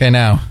Okay,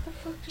 now.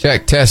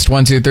 Check. Test.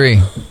 1, 2, 3.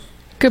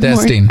 Good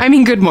Testing.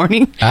 morning. Good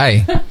morning.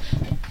 Hi.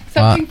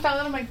 Something fell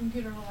out of my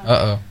computer. Hold on.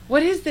 Uh-oh.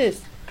 What is this?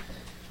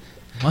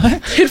 What?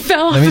 It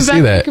fell off Let me the see back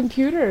of that. the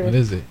computer. What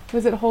is it?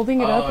 Was it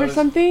holding it up or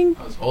something?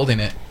 I was holding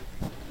it.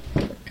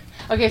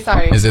 Okay,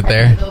 sorry. Is it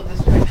there?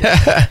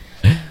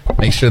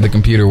 Make sure the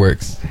computer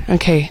works.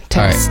 Okay,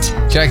 test. All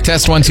right. Check.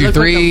 Test. 1, 2,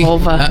 3.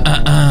 Like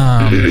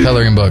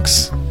Coloring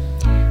books.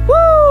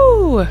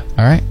 Woo! All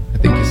right. I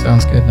think it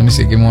sounds good. Let me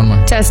see. Give me one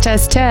more. Test.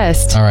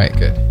 All right.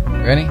 Good.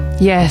 Ready?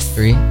 Yes.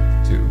 3, 2,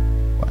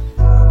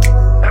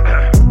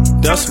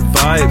 1. That's a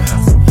vibe.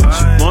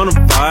 She wanna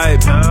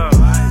vibe.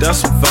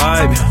 That's a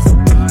vibe.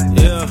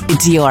 Yeah.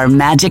 It's your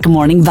Magic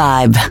Morning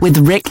Vibe with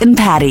Rick and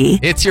Patty.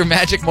 It's your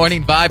Magic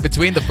Morning Vibe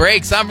between the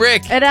breaks. I'm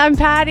Rick. And I'm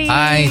Patty.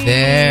 Hi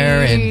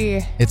there.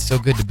 And it's so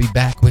good to be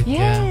back with you.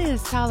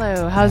 Yes.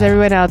 Hello. How's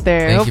everyone out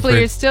there? Thank Hopefully you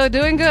you're still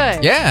doing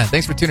good. Yeah.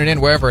 Thanks for tuning in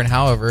wherever and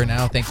however.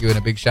 Now, thank you and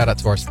a big shout out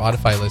to our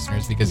Spotify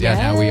listeners because,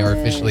 now we are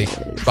officially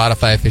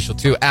Spotify official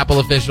too. Apple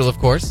official, of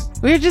course.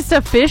 We're just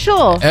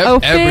official.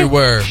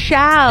 Everywhere.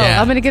 Yeah.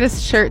 I'm going to get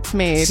us shirts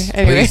made.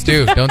 Anyway. Please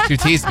do. Don't you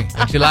tease me.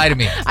 Don't you lie to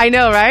me. I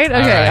know, right?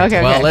 Okay. All right.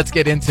 Okay. Well, let's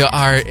get into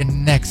our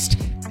next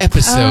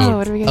episode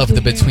what are we gonna of do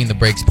the here? Between the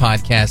Breaks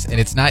podcast. And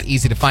it's not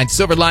easy to find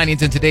silver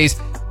linings in today's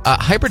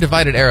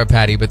hyper-divided era,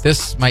 Patty, but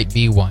this might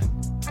be one.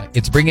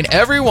 It's bringing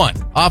everyone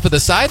off of the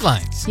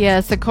sidelines.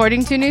 Yes,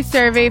 according to a new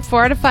survey,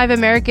 4 out of 5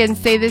 Americans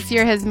say this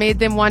year has made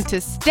them want to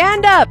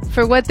stand up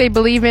for what they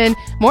believe in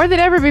more than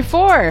ever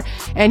before.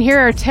 And here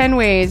are 10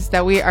 ways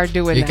that we are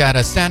doing You that.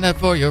 gotta stand up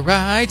for your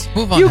rights.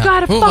 Move on You out.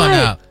 gotta Move on fight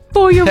out.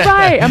 for your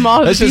right. I'm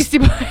all Beastie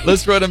Boys.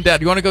 Let's throw them down.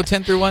 Do you want to go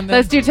 10 through 1 then?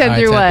 Let's do 10 All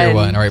right, through 10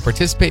 1. All right,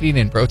 participating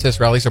in protest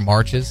rallies or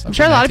marches. I'm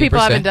sure a lot of people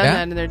 19%. haven't done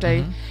that in their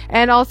day.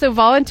 And also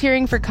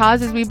volunteering for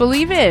causes we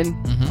believe in.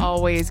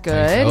 Always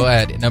good. Go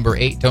ahead. Number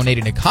 8,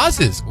 donating to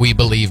causes we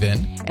believe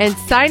in. And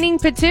signing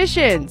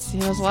petitions.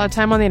 There's a lot of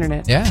time on the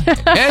internet. Yeah.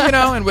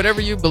 Yeah, and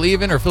whatever you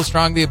believe in or feel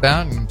strongly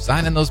about, and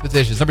signing those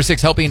petitions. Number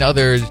 6, helping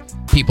other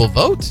people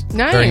vote.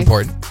 Nice. Very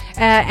important.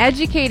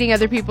 Educating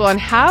other people on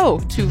how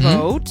to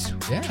vote.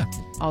 Yeah.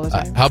 All the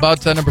time. How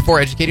about number 4,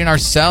 educating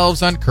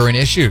ourselves on current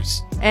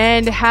issues?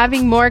 And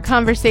having more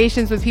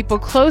conversations with people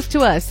close to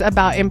us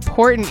about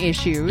important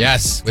issues.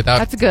 Yes,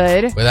 That's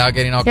good. without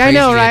getting all Yeah, crazy.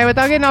 I know, right?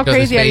 Without getting all other's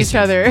crazy at each faces.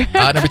 other.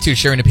 Number 2,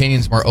 sharing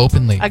opinions more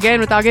openly. Again,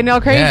 without getting all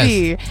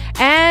crazy.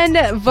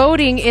 And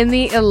voting in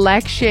the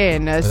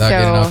election. Without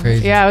getting all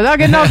crazy. Yeah, without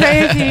getting all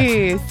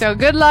crazy. So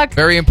good luck.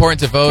 Very important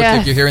to vote. Yes.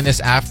 If you're hearing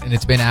this after, and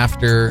it's been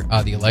after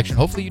the election,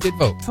 hopefully you did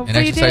vote. Hopefully and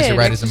exercise you your did.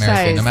 right as an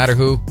American. No matter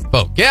who,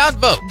 vote. Get out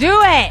and vote. Do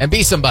it. And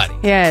be somebody.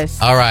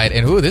 Yes. All right.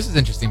 And this is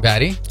interesting,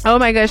 Patty. Oh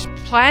my gosh.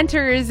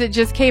 Planters, it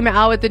just came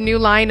out with a new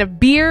line of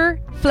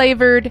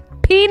beer-flavored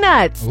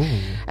peanuts. Ooh.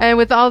 And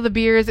with all the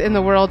beers in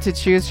the world to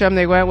choose from,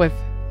 they went with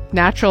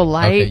Natural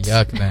Light. Okay,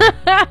 yuck,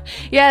 man.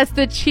 Yes,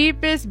 the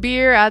cheapest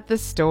beer at the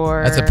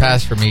store. That's a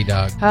pass for me,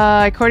 dog.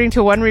 According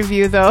to one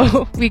review,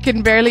 though, we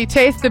can barely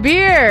taste the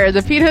beer.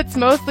 The peanuts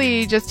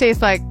mostly just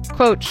taste like,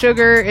 quote,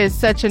 sugar is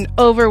such an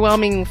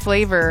overwhelming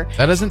flavor.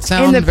 That doesn't In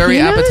sound the very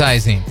peanuts?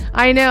 appetizing.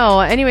 I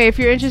know. Anyway, if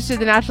you're interested in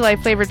the Natural Light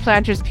flavored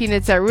Planters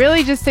peanuts that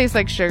really just taste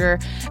like sugar,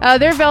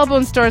 they're available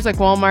in stores like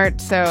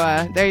Walmart.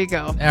 So there you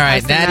go. All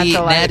right,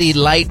 natty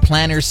light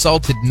planner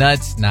salted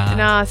nuts.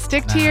 Nah,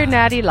 stick to your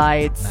Natty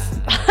Lights.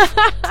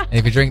 And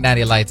if you drink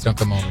natty lights, don't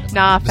come over to me.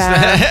 Nah,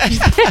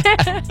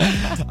 fam.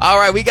 All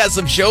right, we got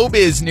some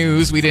showbiz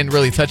news we didn't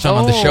really touch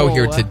on the show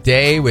here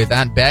today with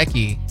Aunt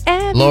Becky.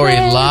 Lori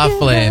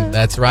Loughlin,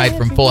 that's right,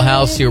 from Full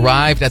House. She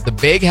arrived at the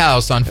big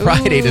house on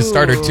Friday to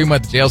start her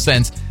 2-month jail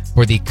sentence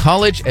for the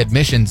college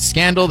admissions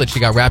scandal that she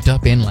got wrapped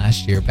up in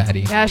last year,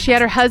 Patty. Yeah, she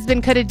had her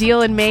husband cut a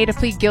deal in May to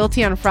plead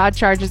guilty on fraud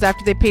charges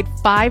after they paid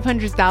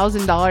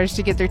 $500,000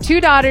 to get their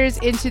 2 daughters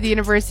into the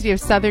University of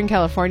Southern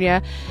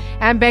California.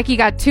 And Becky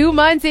got 2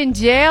 months in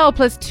jail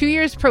plus 2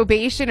 years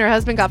probation. Her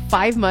husband got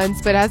 5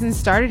 months but hasn't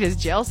started his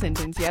jail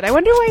sentence yet. I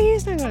wonder why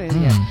he's not going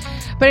in yet.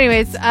 But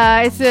anyways,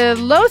 it's a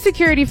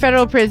low-security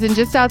federal prison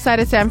just outside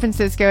of San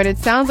Francisco, and it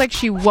sounds like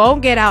she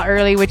won't get out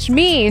early, which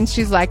means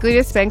she's likely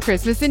to spend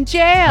Christmas in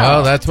jail.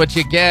 Oh, that's what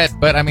you get.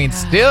 But, I mean,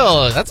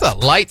 still, that's a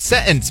light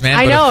sentence, man.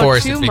 I but, know, of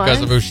course, 2 it's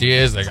because of months. who she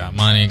is. They got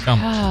money.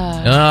 Come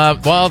on.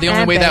 Well, the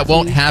only Aunt way that Becky.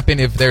 won't happen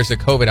if there's a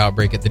COVID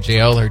outbreak at the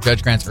jail. Her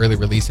judge grants early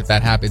release if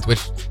that happens,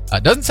 which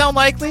doesn't sound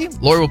likely.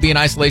 Lori will be in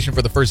isolation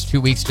for the first 2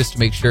 weeks just to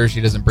make sure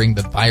she doesn't bring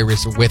the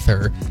virus with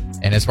her.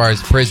 And as far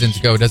as prisons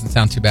go, it doesn't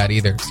sound too bad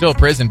either. Still a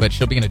prison, but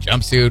she'll be in a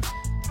jumpsuit.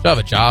 She'll have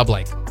a job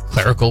like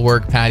clerical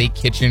work, Patty,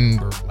 kitchen,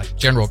 or like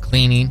general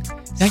cleaning.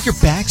 Now your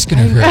back's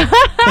gonna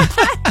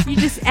hurt. You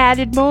just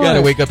added more. You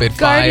gotta wake up at 5.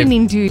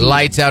 Gardening duty.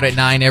 Lights out at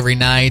 9 every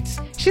night.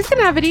 She's going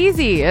to have it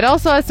easy. It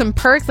also has some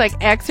perks like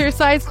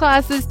exercise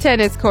classes,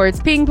 tennis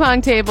courts, ping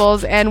pong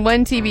tables, and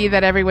one TV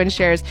that everyone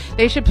shares.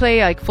 They should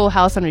play like Full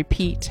House on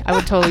repeat. I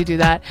would totally do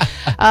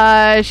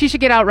that. She should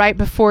get out right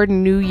before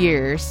New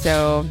Year.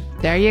 So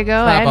There you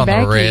go. Slap and on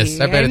Becky. the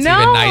wrist. I bet it's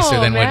even nicer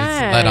than what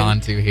it's led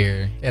on to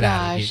here. Get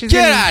out of here.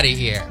 Get out of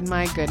here.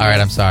 My goodness. All right,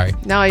 I'm sorry.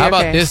 No, you're How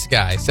about okay. this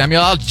guy?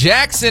 Samuel L.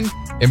 Jackson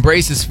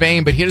embraces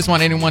fame, but he doesn't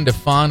want anyone to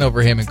fawn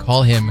over him and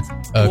call him,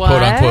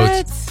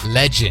 quote-unquote,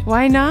 legend.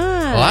 Why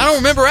not? Well, I don't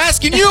remember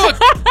asking you.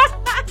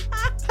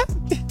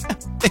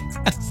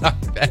 Sorry,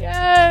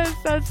 yes,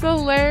 that's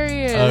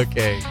hilarious.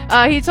 Okay.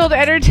 He told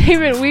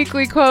Entertainment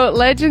Weekly, quote,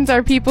 legends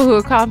are people who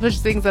accomplish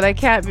things that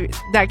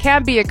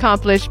can't be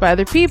accomplished by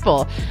other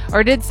people,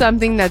 or did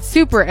something that's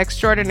super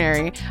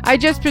extraordinary. I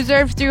just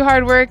preserved through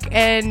hard work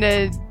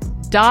and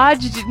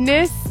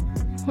doggedness.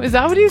 Is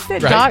that what he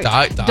said?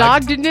 Right.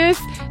 Doggedness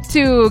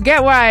to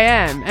get where I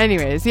am.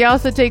 Anyways, he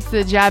also takes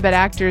the jab at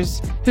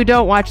actors who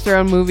don't watch their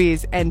own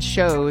movies and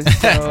shows.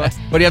 So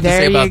what do you have to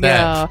say about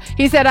that?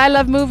 He said, I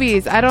love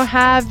movies. I don't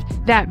have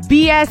that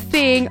BS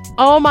thing.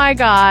 Oh my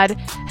God.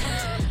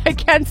 I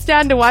can't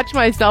stand to watch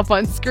myself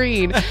on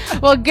screen.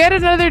 Well, get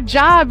another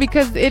job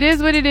because it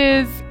is what it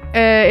is.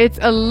 It's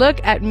a look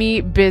at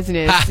me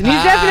business. And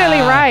he's definitely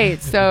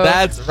right. So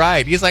that's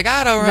right. He's like,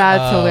 I don't.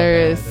 That's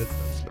hilarious. Man,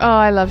 oh,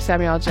 I love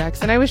Samuel L.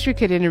 Jackson. I wish we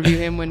could interview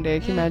him one day.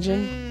 Can you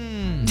imagine?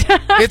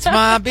 It's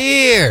my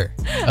beer.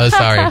 Oh,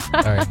 sorry.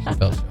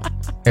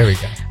 Here we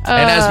go.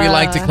 And as we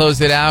like to close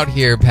it out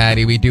here,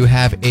 Patty, we do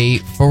have a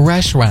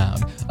fresh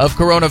round of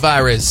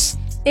coronavirus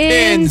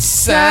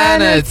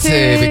insanity,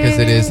 because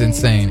it is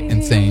insane.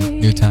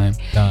 New time.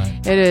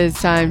 It is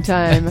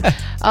time.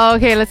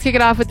 Okay, let's kick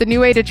it off with the new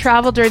way to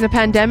travel during the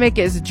pandemic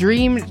is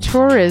dream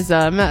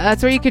tourism.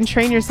 That's where you can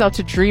train yourself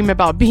to dream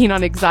about being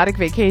on exotic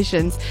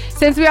vacations.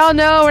 Since we all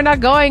know we're not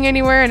going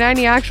anywhere in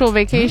any actual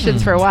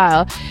vacations for a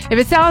while. If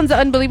it sounds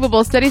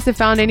unbelievable, studies have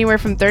found anywhere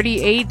from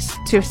 38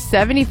 to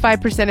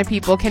 75% of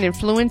people can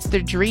influence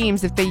their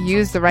dreams if they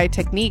use the right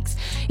techniques.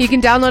 You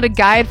can download a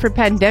guide for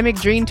pandemic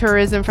dream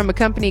tourism from a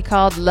company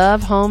called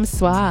Love Home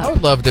Swap. I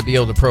would love to be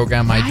able to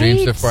program my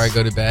dreams before I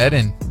go to bed.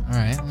 And all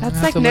right,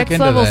 that's like next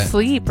level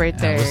sleep right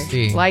there. We'll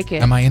see. Like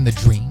it. Am I in the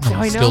dream?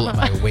 Am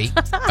I awake?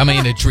 Am I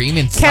in a dream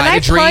inside a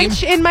dream? Can I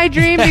punch in my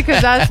dream?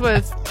 Because that's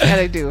what I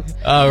gotta do.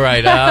 All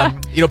right.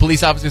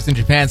 Police officers in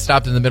Japan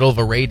stopped in the middle of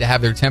a raid to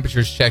have their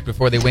temperatures checked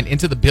before they went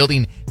into the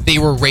building they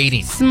were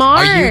raiding.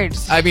 Smart.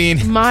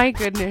 My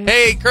goodness.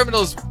 Hey,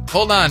 criminals,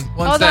 hold on.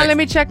 Hold on, let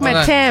me check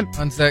my temp.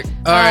 1 sec.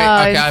 All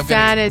right. Okay,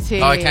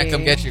 insanity. I can't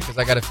come get you because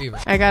I got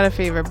a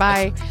fever.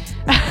 Bye.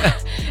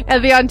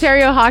 And the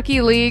Ontario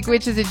Hockey League,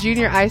 which is a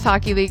junior ice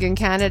hockey league in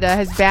Canada,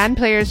 has banned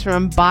players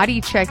from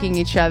body checking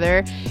each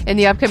other in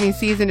the upcoming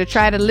season to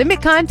try to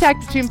limit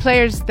contact between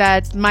players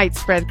that might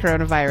spread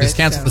coronavirus. Just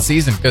cancel the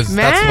season because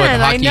that's what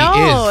hockey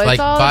is. Like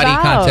body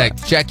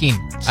contact, checking.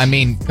 I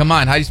mean, come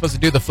on. How are you supposed to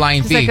do the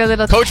flying feet?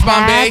 Like Coach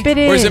Bombay,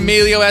 where's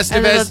Emilio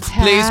Estevez?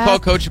 Please call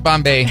Coach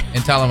Bombay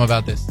and tell him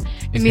about this.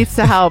 He needs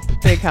to help.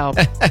 Big help.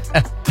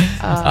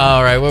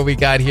 All right, what we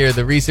got here?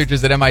 The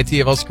researchers at MIT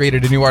have also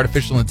created a new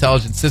artificial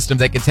intelligence system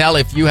that can tell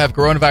if you have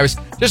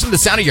coronavirus just from the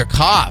sound of your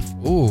cough.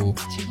 Ooh.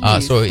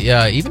 So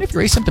even if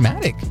you're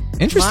asymptomatic.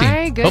 Interesting.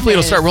 My goodness. Hopefully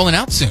it'll start rolling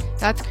out soon.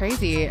 That's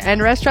crazy.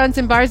 And restaurants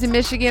and bars in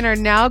Michigan are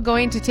now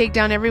going to take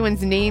down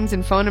everyone's names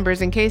and phone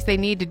numbers in case they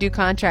need to do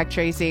contact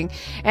tracing.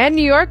 And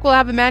New York will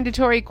have a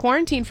mandatory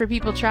quarantine for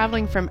people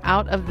traveling from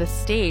out of the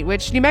state,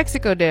 which New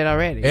Mexico did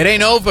already. It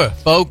ain't over,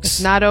 folks.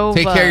 It's not over.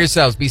 Take care of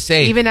yourselves. Be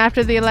safe. Even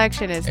after the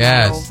election, it's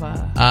not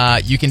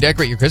over. You can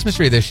decorate your Christmas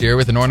tree this year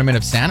with an ornament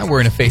of Santa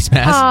wearing a face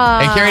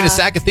mask and carrying a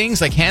sack of things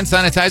like hand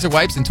sanitizer,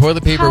 wipes, and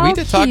toilet paper. How we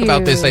did talk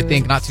about this, I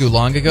think, not too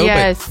long ago.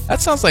 Yes. But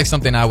that sounds like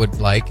something I would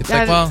like. It's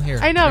like, well, here.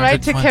 I know,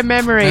 right? To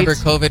commemorate. Remember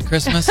COVID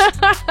Christmas?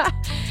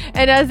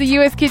 And as the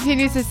U.S.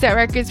 continues to set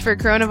records for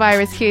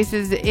coronavirus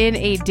cases in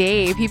a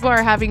day, people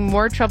are having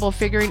more trouble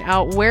figuring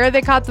out where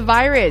they caught the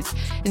virus.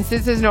 And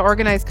since there's no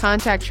organized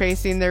contact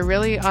tracing, they're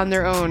really on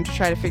their own to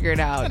try to figure it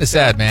out. Kind of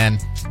sad, man.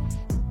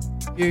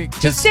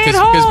 Just stay at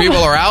home. Because people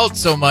are out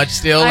so much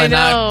still and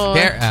not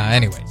care.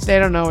 Anyways. They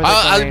don't know where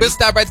they're going. We'll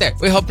stop right there.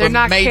 We hope they're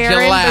not made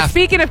Karen, you laugh. But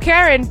speaking of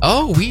Karen.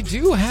 Oh, we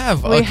do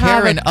have a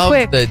Karen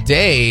of the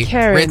day.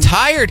 Karen.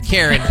 Retired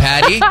Karen,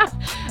 Patty.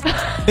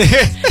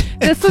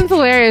 This one's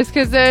hilarious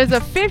because there's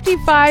a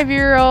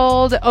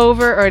 55-year-old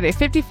over, or a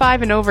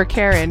 55 and over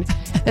Karen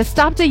that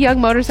stopped a young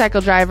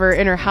motorcycle driver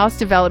in her house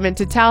development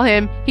to tell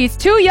him he's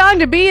too young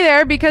to be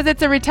there because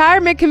it's a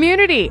retirement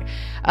community.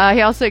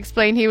 He also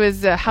explained he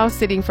was house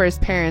sitting for his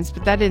parents,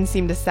 but that didn't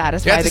seem to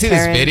satisfy you have to see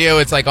Karen. This video.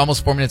 It's like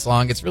almost 4 minutes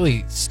long. It's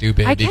really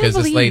stupid because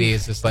this lady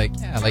is just like,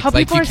 like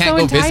you can't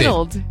go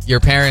visit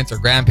your parents or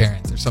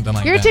grandparents or something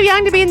like that. You're too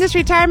young to be in this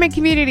retirement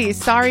community.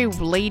 Sorry,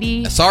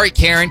 lady. Sorry,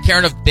 Karen.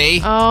 Karen of the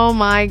day. Oh,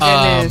 my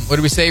goodness. What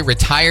do we say?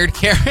 Retired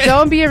Karen?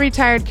 Don't be a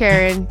retired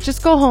Karen.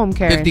 Just go home,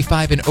 Karen.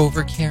 55 and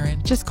over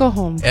Karen. Just go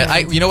home,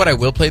 Karen. You know what I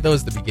will play, though,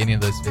 is the beginning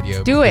of this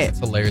video. Do it. It's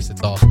hilarious.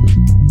 It's all...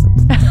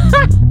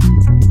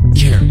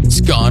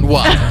 Karen's gone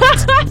wild.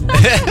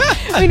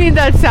 We need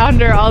that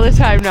sounder all the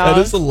time now.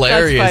 That is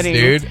hilarious,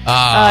 dude.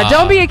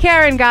 Don't be a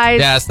Karen,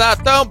 guys. Yeah,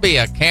 stop. Don't be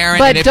a Karen.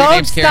 But and if don't your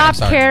name's Karen,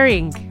 stop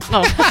caring.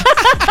 Oh.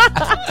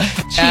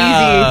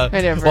 Cheesy.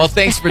 Whatever. Well,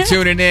 thanks for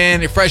tuning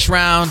in. Fresh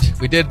round.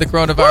 We did the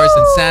coronavirus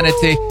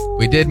insanity.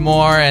 We did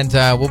more, and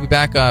we'll be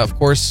back, of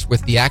course,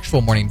 with the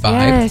actual morning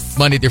vibe. Yes.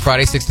 Monday through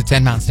Friday, 6 to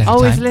 10 Mountain Standard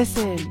Always Time.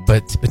 listen.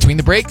 But between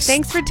the breaks.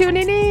 Thanks for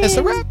tuning in. That's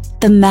a wrap.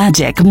 The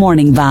Magic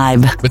Morning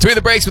Vibe. Between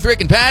the breaks with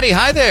Rick and Patty.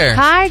 Hi there.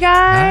 Hi,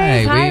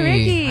 guys. Hi, we-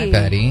 Ricky. Hi,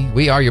 Patty.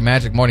 We are your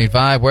Magic Morning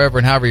Vibe, wherever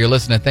and however you're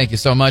listening. Thank you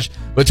so much.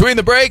 Between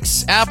the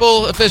breaks,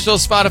 Apple official,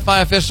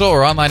 Spotify official,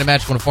 or online at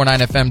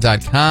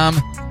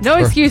match1049fm.com. No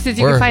excuses.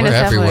 You can find us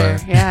everywhere.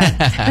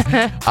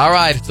 Yeah. All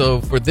right.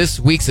 So for this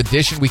week's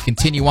edition, we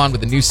continue on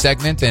with a new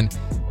segment. And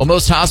well,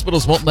 most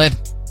hospitals won't let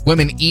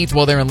women eat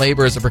while they're in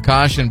labor as a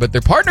precaution, but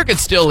their partner can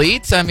still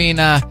eat. I mean,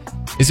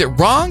 is it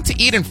wrong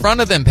to eat in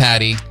front of them,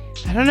 Patty?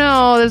 I don't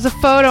know. There's a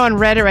photo on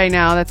Reddit right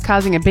now that's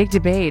causing a big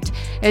debate.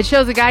 It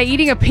shows a guy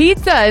eating a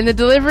pizza in the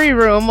delivery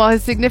room while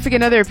his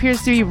significant other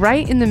appears to be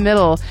right in the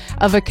middle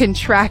of a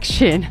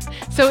contraction.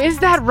 So is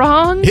that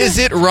wrong? Is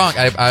it wrong?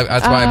 That's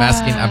why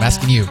I'm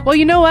asking you. Well,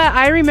 you know what?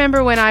 I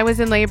remember when I was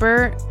in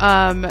labor,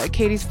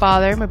 Katie's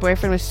father, my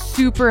boyfriend, was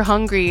super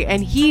hungry,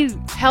 and he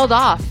held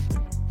off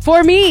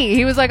for me.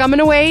 He was like, I'm going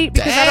to wait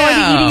because I don't want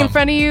to be eating in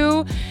front of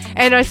you.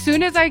 And as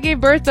soon as I gave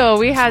birth, though,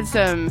 we had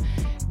some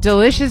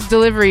delicious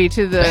delivery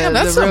to the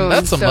room.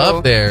 That's some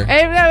love there.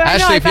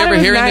 Ashley, if you're ever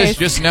hearing this,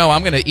 just know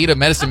I'm going to eat a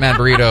medicine man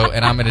burrito,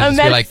 and I'm going to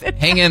just be like,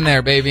 hang in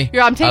there, baby.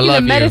 I'm taking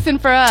the medicine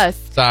for us.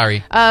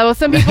 Sorry. Well,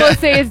 some people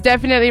say it's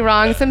definitely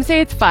wrong. Some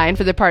say it's fine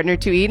for the partner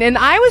to eat. And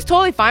I was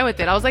totally fine with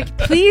it. I was like,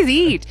 please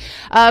eat.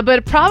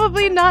 But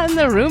probably not in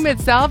the room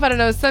itself. I don't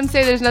know. Some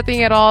say there's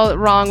nothing at all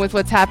wrong with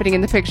what's happening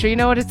in the picture. You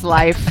know what? It's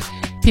life.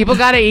 People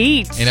got to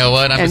eat. You know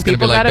what? I'm just going to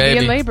be like, baby,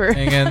 be in labor.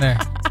 Hang in there.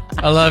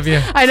 I love you.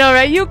 I know,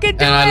 right? You can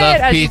do and it. I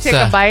love as pizza. You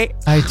take a bite.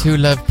 I too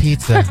love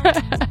pizza.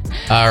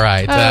 All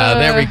right.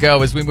 There we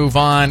go. As we move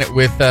on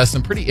with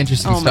some pretty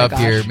interesting stuff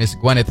here. Miss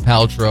Gwyneth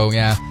Paltrow.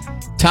 Yeah.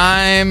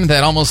 Time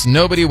that almost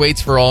nobody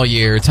waits for all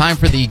year. Time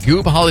for the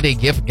Goob Holiday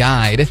Gift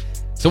Guide.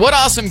 So what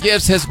awesome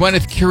gifts has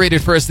Gwyneth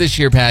curated for us this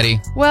year, Patty?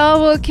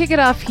 Well, we'll kick it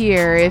off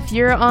here. If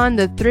you're on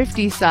the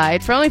thrifty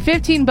side, for only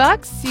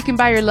 $15, you can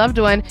buy your loved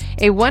one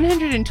a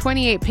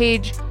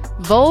 128-page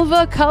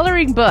vulva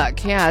coloring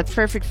book. Yeah, it's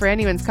perfect for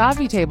anyone's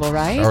coffee table,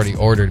 right? It's already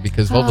ordered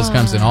because vulvas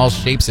comes in all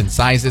shapes and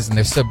sizes, and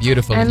they're so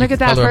beautiful. And look at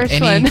that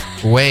first one.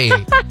 Way.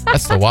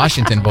 That's the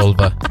Washington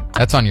vulva.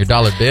 That's on your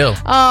dollar bill.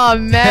 Oh,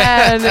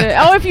 man.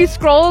 If you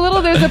scroll a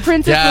little, there's a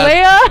Princess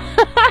Leia.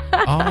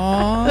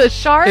 Oh, the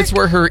shark. It's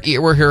where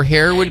her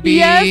hair would be.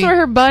 Yes, where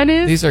her bun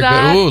is. These are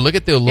good. Ooh, look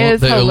at the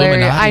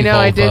Illuminati. I know,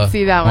 vulva. I did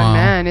see that one.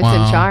 Man, it's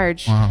in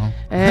charge. Oh,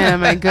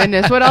 my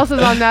goodness. What else is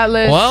on that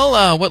list?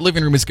 Well, what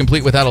living room is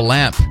complete without a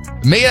lamp?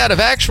 Made out of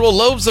actual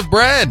loaves of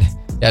bread.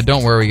 Yeah,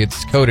 don't worry.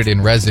 It's coated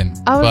in resin.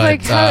 I was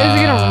like, how is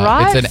it going to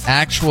rot? It's an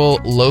actual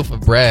loaf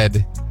of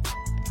bread.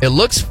 It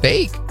looks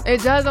fake.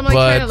 It does. I'm like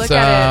trying to look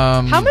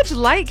at it. How much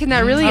light can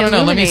that really illuminate? I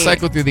don't know. Let me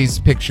cycle through these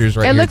pictures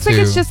right here. It looks like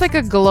it's just like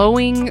a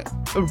glowing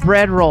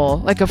bread roll,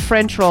 like a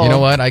French roll. You know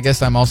what? I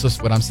guess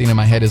what I'm seeing in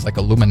my head is like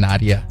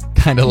Illuminatia.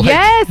 Kind of like.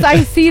 Yes,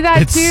 I see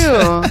that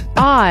too.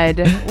 Odd.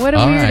 What a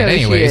weirdo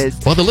she is.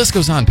 Well, the list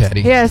goes on,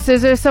 Patty. Yes.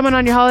 Is there someone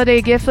on your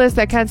holiday gift list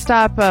that can't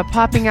stop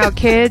popping out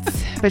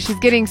kids, but she's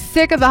getting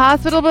sick of the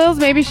hospital bills?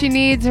 Maybe she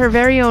needs her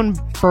very own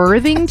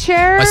birthing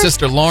chair? My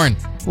sister Lauren.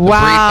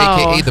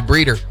 Wow. AKA the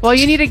breeder. Well,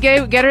 you need to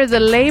get her the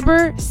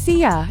labor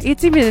Sia.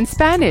 It's even in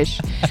Spanish.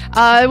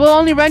 It will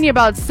only run you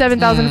about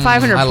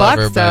 $7,500 I love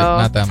her, though. but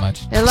not that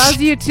much. It allows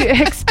you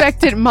to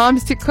expectant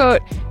moms to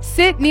quote,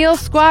 sit, kneel,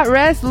 squat,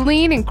 rest,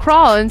 lean, and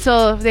crawl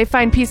until they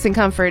find peace and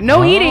comfort.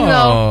 No eating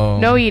though.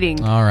 No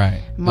eating. All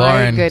right. My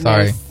Lauren, goodness.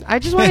 sorry. I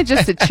just wanted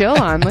just to chill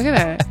on. Look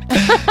at that.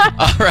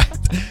 All right.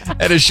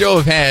 At a show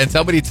of hands,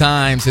 how many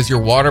times has your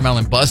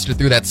watermelon busted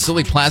through that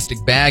silly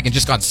plastic bag and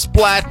just gone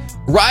splat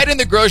right in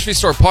the grocery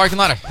store parking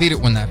lot? I hate it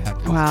when that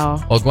happens.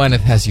 Wow. Well,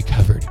 Gwyneth has you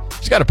covered.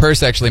 She's got a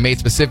purse actually made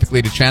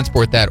specifically to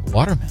transport that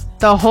watermelon.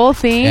 The whole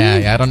thing?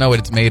 Yeah, I don't know what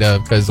it's made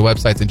of because the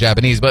website's in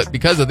Japanese. But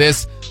because of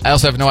this, I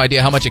also have no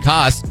idea how much it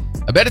costs.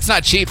 I bet it's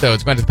not cheap, though.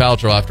 It's Gwyneth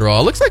Paltrow, after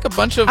all. It looks like a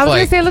bunch of, I was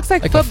going to say, it looks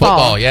like football. A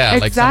football, yeah.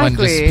 Exactly. Like someone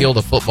just peeled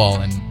a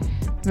football and...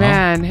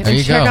 Man,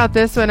 and check out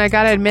this one. I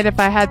gotta admit, if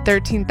I had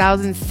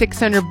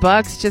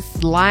 $13,600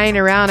 just lying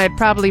around, I'd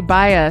probably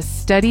buy a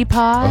study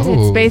pod. Oh.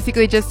 It's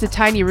basically just a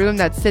tiny room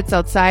that sits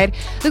outside.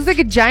 Looks like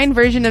a giant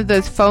version of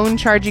those phone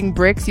charging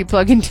bricks you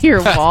plug into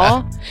your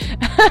wall.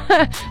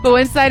 But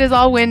one side is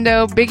all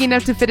window, big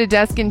enough to fit a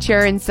desk and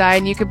chair inside,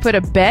 and you could put a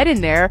bed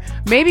in there.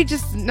 Maybe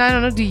just, I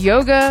don't know, do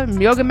yoga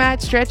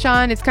mat, stretch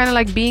on. It's kind of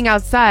like being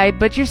outside,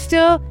 but you're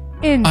still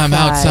inside. I'm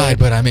outside,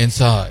 but I'm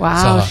inside.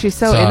 Wow, she's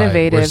so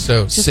innovative. We're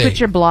so just safe. Put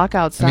your block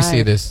outside. Let me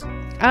see this.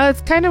 Oh,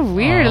 it's kind of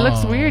weird. It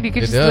looks weird. You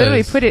could just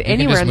literally put it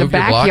anywhere in the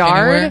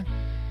backyard.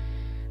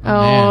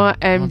 Oh,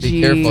 OMG.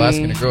 Be careful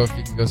asking a girl if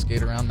you can go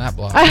skate around that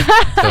block.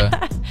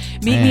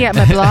 Meet me at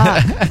my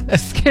block.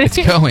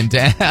 It's going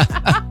down.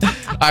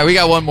 All right, we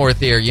got one more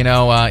here. You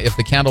know, if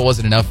the candle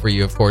wasn't enough for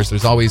you, of course,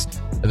 there's always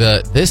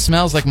the This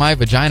Smells Like My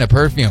Vagina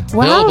perfume.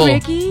 Wow, available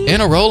Ricky. in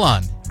a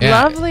roll-on.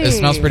 Yeah, Lovely. It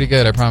smells pretty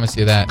good. I promise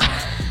you that.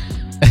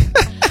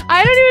 I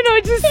I don't even know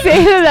what to say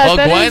to that. Well,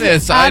 That Gwen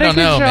is is, I out of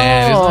don't know,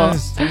 man.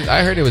 control.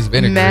 I heard it was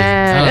vinegary.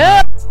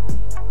 Man.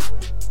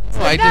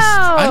 I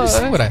just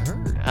say what I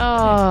heard.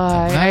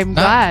 I'm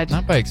glad.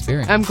 Not by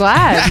experience. I'm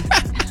glad.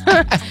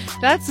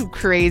 That's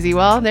crazy.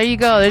 Well, there you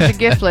go. There's a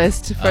gift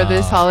list for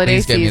this holiday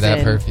please get season. me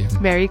that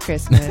perfume. Merry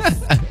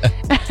Christmas.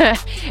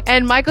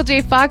 And Michael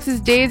J.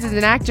 Fox's days as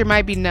an actor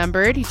might be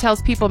numbered. He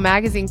tells People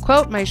magazine,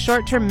 quote, "My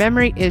short-term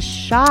memory is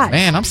shot."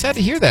 Man, I'm sad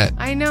to hear that.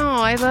 I know.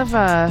 I love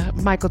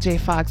Michael J.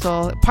 Fox.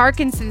 Well,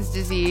 Parkinson's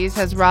disease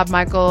has robbed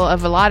Michael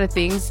of a lot of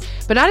things,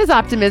 but not his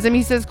optimism.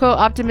 He says, quote,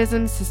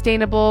 "Optimism is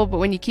sustainable, but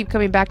when you keep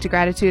coming back to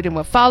gratitude and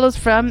what follows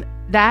from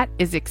that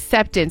is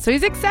acceptance." So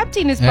he's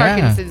accepting his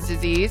Parkinson's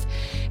disease.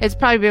 It's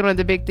probably been one of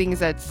the big things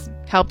that's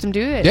helped him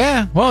do this.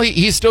 Yeah. Well,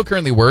 he's still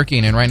currently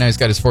working, and right now he's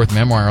got his 4th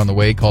memoir on the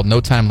way called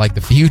No Time Like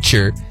the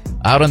Future,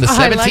 out on the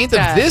 17th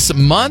of this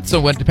month.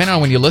 So depending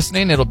on when you're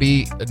listening, it'll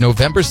be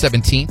November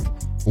 17th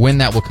when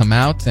that will come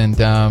out. And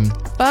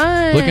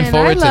fun. Looking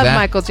forward to I love that.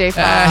 Michael J.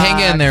 Fox.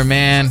 Hang in there,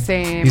 man.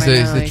 Same. He's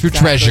a true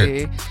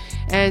treasure.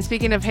 And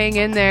speaking of hang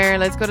in there,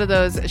 let's go to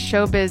those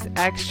showbiz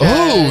extras.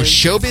 Oh,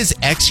 showbiz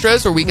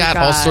extras, where we got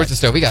all sorts of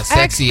stuff. We got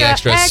sexy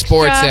extras,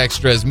 sports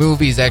extras,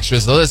 movies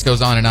extras. The list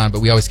goes on and on,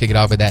 but we always kick it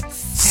off with that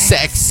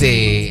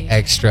sexy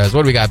extras.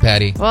 What do we got,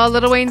 Patty? Well,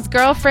 Lil Wayne's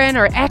girlfriend,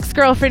 or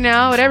ex-girlfriend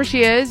now, whatever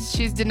she is,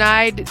 she's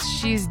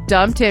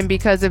dumped him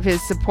because of his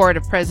support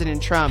of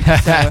President Trump. So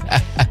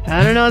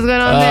I don't know what's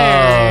going on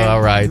there. Oh,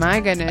 all right.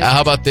 My goodness.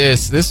 How about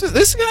this? This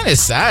is kind of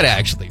sad,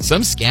 actually.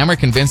 Some scammer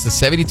convinced the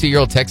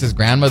 72-year-old Texas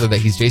grandmother that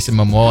he's Jason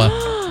Momoa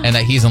and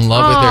that he's in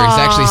love with her. He's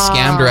actually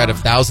scammed her out of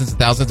thousands and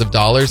thousands of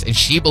dollars, and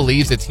she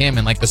believes it's him,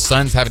 and like the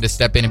son's having to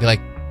step in and be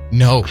like,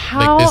 no,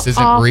 like this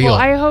isn't awful. real.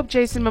 I hope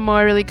Jason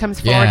Momoa really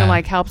comes forward and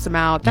like helps him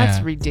out. That's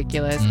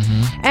ridiculous.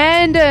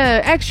 And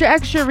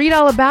extra, read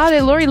all about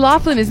it. Lori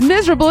Loughlin is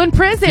miserable in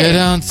prison. You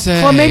don't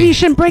say. Well, maybe you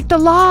shouldn't break the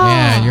law.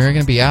 Yeah, you're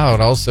going to be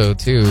out also,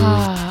 too.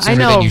 I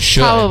know, than you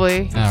should.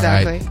 probably.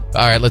 Exactly.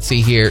 All right, let's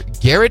see here.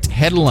 Garrett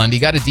Hedlund, he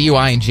got a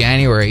DUI in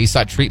January. He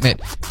sought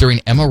treatment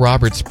during Emma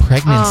Roberts'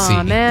 pregnancy.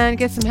 Oh, man,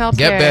 get some help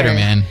Get there. better,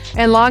 man.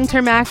 And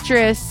long-term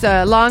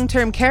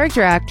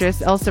character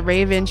actress Elsa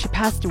Raven, she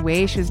passed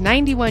away. She was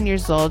 91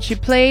 years old. She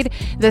played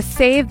the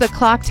Save the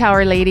Clock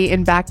Tower lady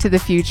in Back to the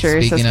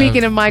Future.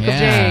 Speaking of Michael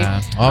J.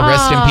 Oh,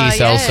 rest in peace,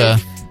 yes.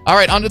 Elsa. All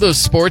right, on to those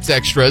sports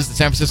extras. The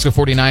San Francisco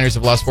 49ers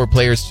have lost 4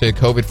 players to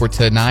COVID for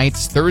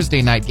tonight's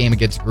Thursday night game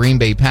against Green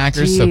Bay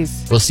Packers. Jeez.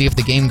 So we'll see if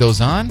the game goes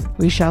on.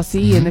 We shall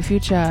see in the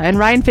future. And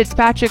Ryan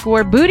Fitzpatrick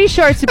wore booty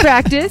shorts to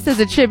practice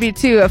as a tribute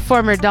to a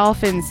former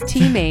Dolphins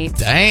teammate.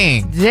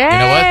 Dang. Dang. You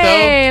know what,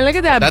 though? Look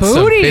at that That's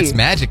booty. Some Fitz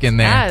magic in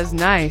there. That is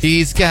nice.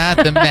 He's got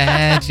the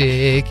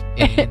magic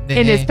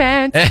in his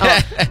pants.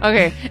 Oh,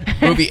 okay.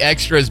 Movie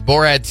extras,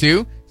 Borat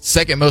 2.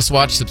 Second most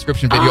watched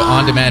subscription video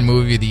on-demand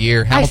movie of the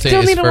year. Hamilton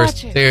still is need to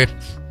first. watch it. Dude.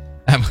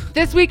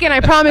 This weekend, I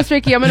promise,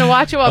 Ricky, I'm going to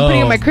watch it while I'm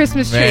putting on my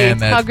Christmas tree. Man,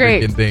 that's How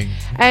great. freaking thing.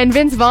 And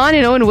Vince Vaughn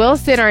and Owen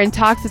Wilson are in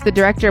talks with the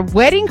director of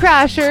Wedding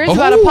Crashers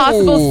about a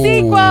possible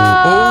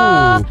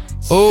sequel.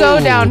 So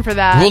down for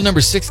that. Rule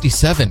number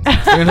 67.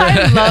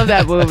 I love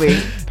that movie.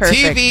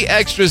 Perfect. TV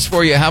extras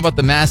for you. How about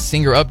the Masked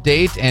Singer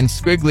update? And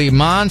Squiggly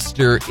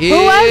Monster is... Who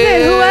was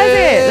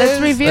it? Let's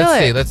reveal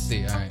it. Let's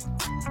see. All right.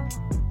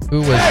 Who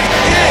was it?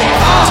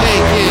 Take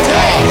it.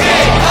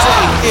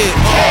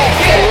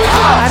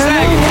 I don't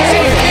know.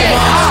 Squiggly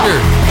Monster.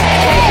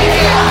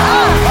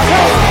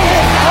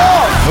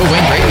 Oh,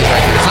 Wayne Brady's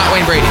right there. It's not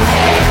Wayne Brady.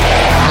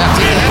 Now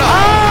take the head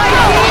off.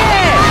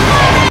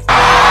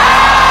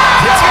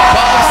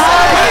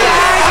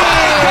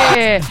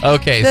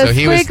 Okay, The so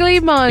he was the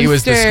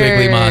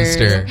Squiggly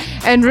Monster.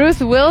 And Ruth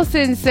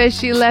Wilson says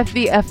she left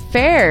the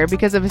affair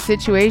because of a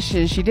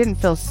situation she didn't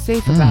feel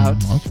safe about.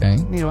 Okay.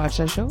 Need to watch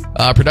that show?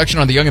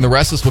 Production on The Young and the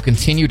Restless will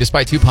continue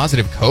despite 2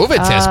 positive COVID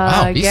tests.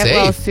 Wow, be get safe.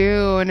 well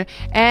soon.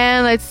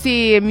 And let's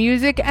see,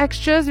 music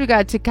extras. We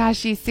got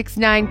Tekashi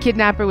 6ix9ine,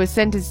 kidnapper, was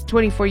sentenced to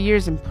 24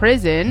 years in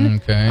prison.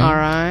 Okay. All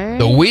right.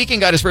 The Weeknd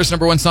got his first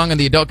 #1 song on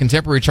the adult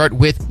contemporary chart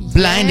with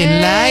Blinding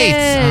Lights.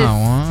 Oh,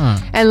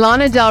 wow. And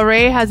Lana Del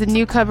Rey has a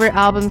new cover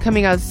album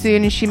coming out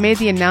soon, and she made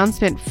the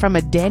announcement from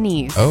a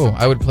Denny's. Oh,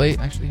 I would play.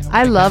 Actually, you know,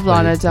 I love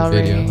Lana Del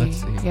Rey. Video. Let's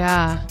see.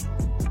 Yeah.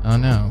 Oh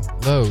no,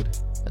 load.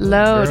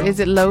 Girl? Is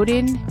it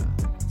loading?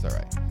 It's all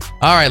right.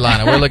 All right,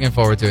 Lana, we're looking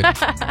forward to it.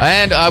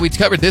 And we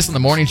covered this in the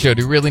morning show.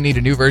 Do we really need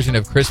a new version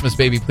of Christmas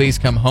Baby Please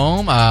Come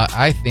Home?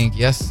 I think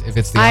yes, if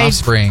it's the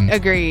Offspring.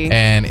 Agree.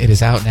 And it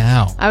is out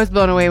now. I was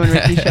blown away when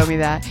Ricky showed me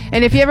that.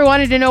 And if you ever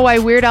wanted to know why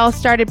Weird Al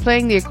started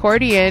playing the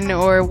accordion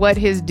or what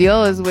his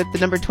deal is with the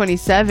number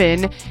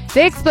 27,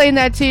 they explained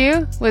that to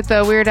you with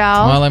Weird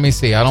Al. Well, let me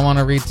see. I don't want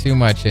to read too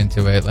much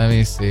into it. Let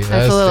me see.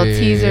 That's a little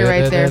teaser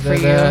right there for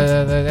you.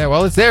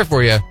 Well, it's there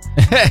for you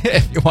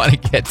if you want to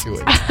get to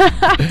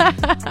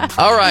it.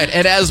 All right.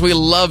 And as we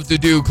love to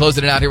do,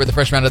 closing it out here with the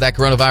fresh round of that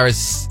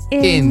coronavirus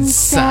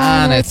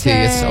insanity.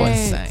 It's so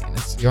insane.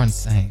 You're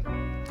insane.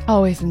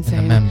 Always insane.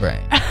 In the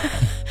membrane.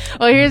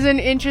 Well, here's an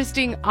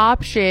interesting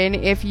option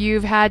if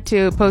you've had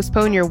to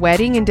postpone your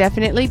wedding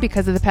indefinitely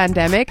because of the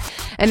pandemic.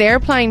 An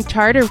airplane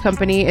charter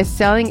company is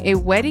selling a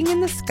wedding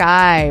in the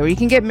sky where you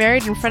can get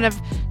married in front of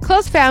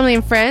close family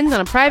and friends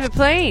on a private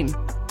plane.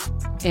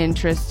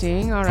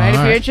 Interesting. All right. If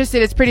you're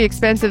interested, it's pretty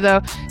expensive though.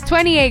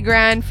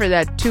 $28,000 for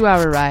that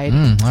 2-hour ride.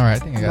 All right. I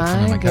think I got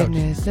some on my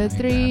goodness, couch. a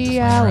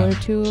 3-hour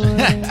tour.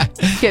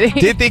 Just kidding.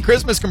 Did the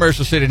Christmas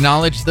commercial should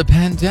acknowledge the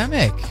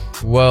pandemic?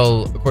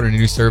 Well, according to a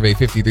new survey,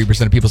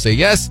 53% of people say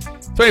yes,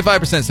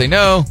 25% say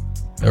no.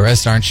 The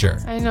rest aren't sure.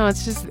 I know,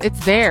 it's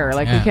there.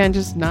 Like, we can't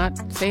just not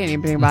say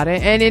anything about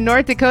it. And in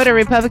North Dakota, a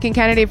Republican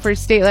candidate for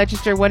state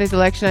legislature won his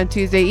election on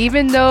Tuesday,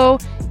 even though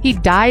he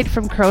died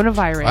from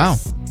coronavirus. Wow.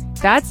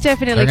 That's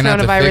definitely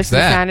coronavirus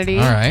insanity.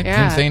 All right.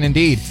 Yeah. Insane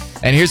indeed.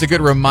 And here's a good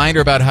reminder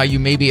about how you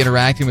may be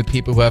interacting with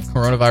people who have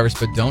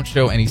coronavirus but don't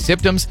show any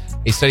symptoms.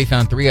 A study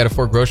found 3 out of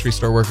 4 grocery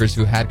store workers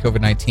who had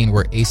COVID-19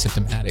 were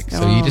asymptomatic.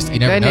 So you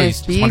never know. You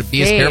just want to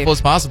be as careful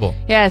as possible.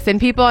 Yes, and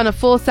people on a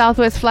full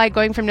Southwest flight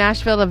going from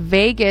Nashville to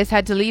Vegas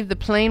had to leave the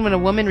plane when a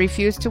woman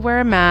refused to wear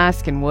a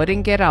mask and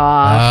wouldn't get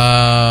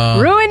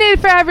off. Ruined it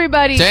for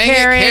everybody, dang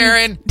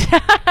Karen.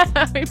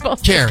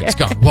 Karen's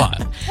gone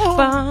wild.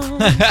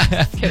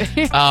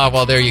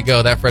 Well, there you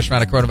go. That fresh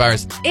round of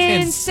coronavirus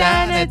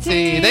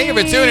insanity. Thank you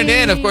for tuning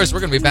in. Of course, we're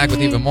going to be back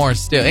with even more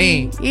still.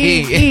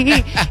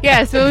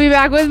 Yes, we'll be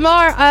back with more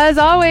as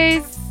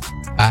always.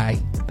 Bye.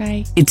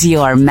 Bye. It's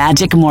your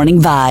Magic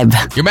Morning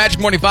Vibe. Your Magic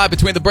Morning Vibe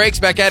between the breaks.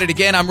 Back at it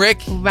again. I'm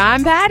Rick.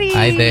 I'm Patty.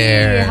 Hi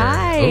there.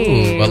 Hi.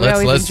 Ooh, well,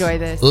 let's enjoy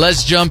this.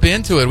 Let's jump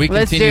into it. We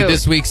continue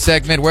this week's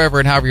segment wherever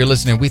and however you're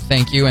listening. We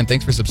thank you and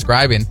thanks for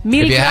subscribing.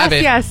 Mil if you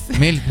gracias.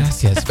 haven't, mil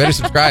gracias. Better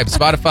subscribe.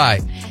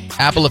 Spotify,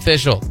 Apple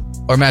Official,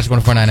 or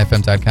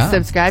Magic1049fm.com.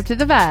 Subscribe to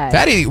the Vibe.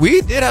 Patty,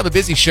 we did have a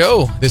busy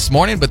show this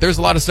morning, but there's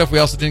a lot of stuff we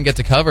also didn't get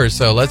to cover.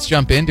 So let's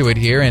jump into it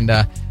here. And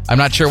I'm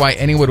not sure why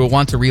anyone would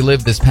want to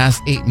relive this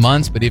past 8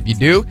 months, but if you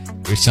do,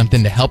 there's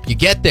something to help you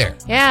get there.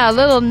 Yeah, a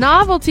little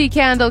novelty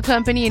candle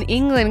company in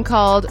England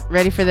called,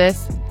 ready for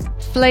this,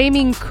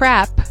 Flaming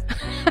Crap,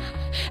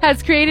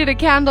 has created a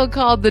candle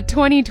called the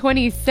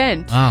 2020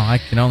 scent. Oh, I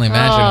can only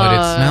imagine what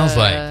it smells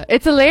like.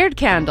 It's a layered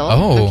candle.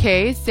 Oh.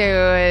 Okay, so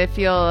if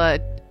you'll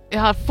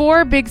have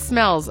 4 big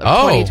smells of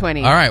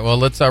 2020. All right, well,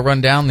 let's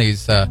run down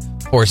these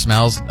 4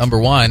 smells. Number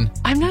 1,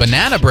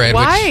 banana bread.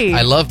 Why? Which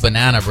I love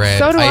banana bread.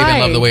 So do I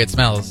even love the way it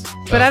smells.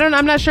 But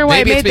I'm not sure why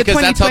maybe it made it's because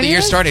the 2020 that's how the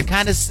year started.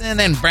 Kind of, and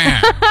then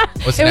bam.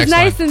 What's the it was next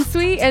nice one? and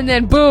sweet, and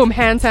then boom,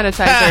 hand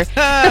sanitizer.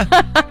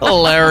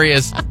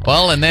 Hilarious.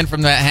 Well, and then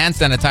from the hand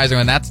sanitizer,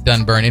 when that's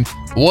done burning,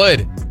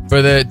 wood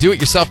for the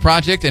do-it-yourself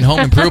project and home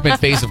improvement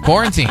phase of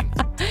quarantine.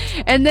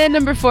 And then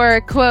number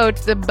 4, quote,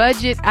 the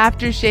budget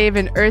aftershave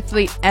and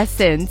earthly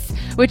essence,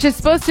 which is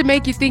supposed to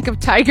make you think of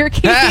Tiger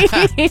King.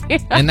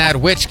 And that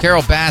witch,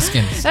 Carol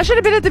Baskins. That should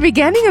have been at the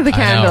beginning of the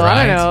candle.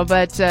 I don't know,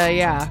 but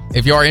yeah.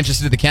 If you are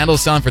interested, the candle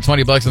is selling for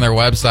 $20 on their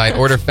website.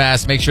 Order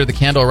fast. Make sure the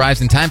candle arrives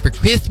in time for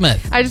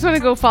Christmas. I just want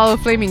to go follow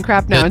Flaming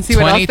Crap now the and see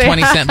what else they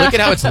 20 have. cent. Look at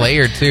how it's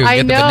layered, too. I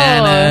You get know. the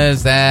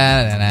bananas, The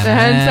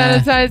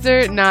hand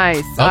sanitizer,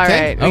 nice. All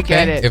right, we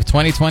get it. If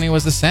 2020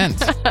 was a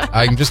scent.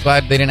 I'm just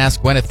glad they didn't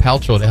ask Gwyneth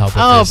Paltrow to help with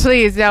Oh, this.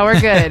 please. Now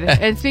we're good.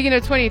 And speaking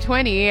of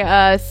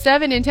 2020,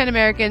 7 in 10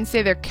 Americans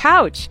say their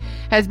couch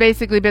has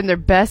basically been their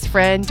best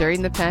friend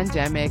during the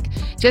pandemic.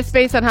 Just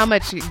based on how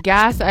much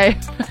gas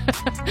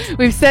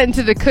we've sent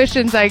into the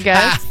cushions, I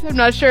guess. I'm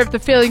not sure if the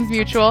feeling's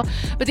mutual.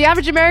 But the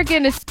average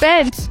American has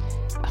spent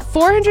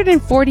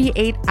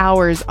 448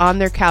 hours on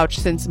their couch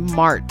since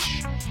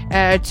March.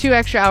 2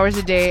 extra hours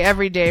a day,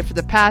 every day for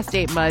the past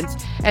 8 months.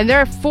 And there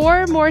are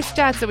 4 more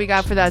stats that we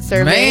got for that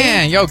survey.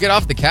 Man, get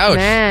off the couch.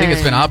 Man. I think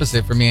it's been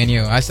opposite for me and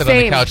you. I sit on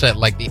the couch at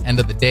like the end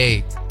of the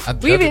day.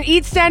 We even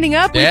eat standing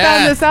up. We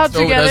found this out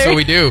together. That's what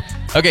we do.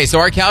 Okay, so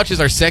our couch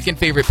is our second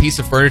favorite piece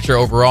of furniture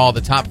overall.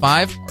 The top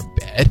 5 are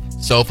bed,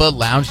 sofa,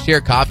 lounge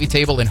chair, coffee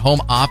table, and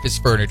home office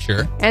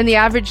furniture. And the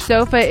average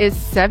sofa is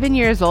 7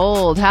 years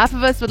old. Half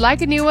of us would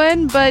like a new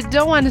one, but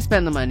don't want to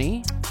spend the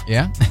money.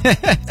 Yeah.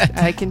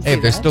 I can see Hey,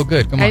 they're still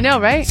good. Come on. I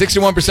know, right?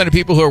 61% of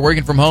people who are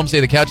working from home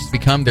say the couch has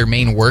become their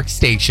main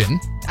workstation.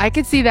 I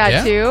could see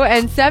that too.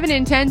 And 7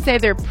 in 10 say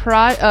their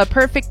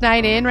perfect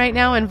night in right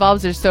now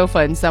involves their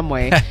sofa in some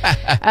way.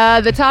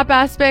 The top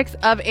aspects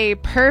of a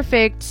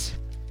perfect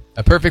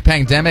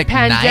pandemic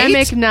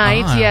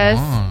night,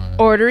 yes.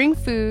 Ordering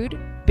food,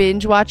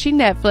 binge watching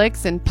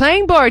Netflix, and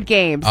playing board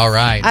games. All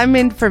right. I'm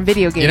in for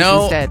video games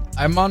instead.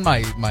 I'm on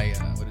my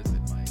what is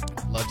it? My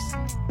love seat.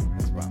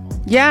 That's where I'm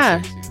on.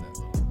 Yeah.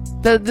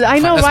 I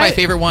know that's why. my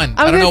favorite one.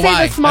 I was don't know gonna say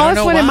why. the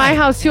smallest one in my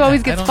house too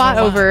always gets fought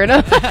over. Oh,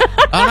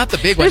 not the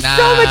big one. There's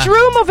so much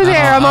room over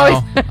there. I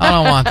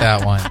don't want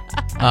that one.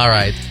 All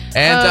right.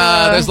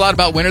 And there's a lot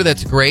about winter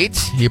that's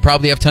great. You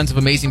probably have tons of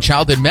amazing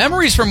childhood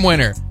memories from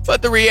winter.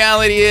 But the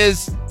reality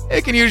is,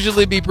 it can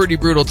usually be pretty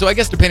brutal too. I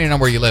guess depending on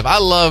where you live. I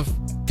love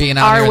being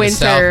out here in the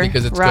South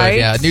because it's good.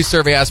 Yeah. A new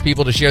survey asked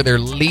people to share their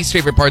least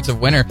favorite parts of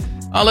winter.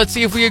 Let's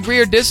see if we agree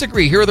or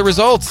disagree. Here are the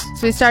results.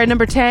 So we start at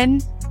number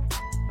 10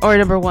 or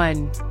number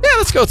 1? Yeah,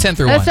 let's go 10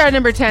 through 1. Let's start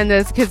number 10,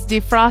 because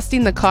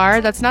defrosting the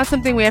car, that's not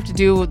something we have to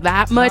do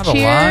that much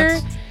here.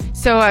 Lot.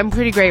 So I'm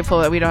pretty grateful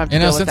that we don't have to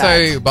deal with that.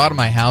 Since I bought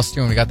my house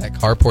too and we got that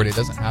carport, it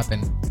doesn't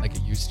happen like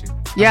it used to.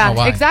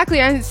 Yeah,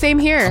 exactly. Same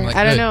here. Like,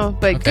 I don't know,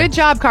 but good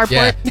job,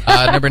 carport.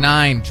 Yeah. Number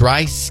 9,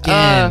 dry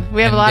skin.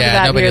 We have a lot of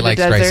that nobody here in the likes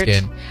desert. dry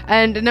skin.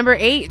 And number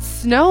 8,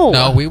 snow.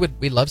 No, we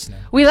love snow.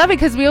 We love it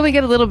because we only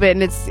get a little bit,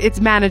 and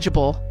it's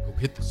manageable. Go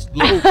hit the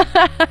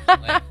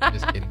slope.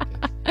 Just kidding.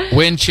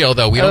 Wind chill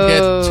though, we don't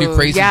get too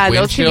crazy. Yeah,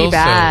 wind those chill, can be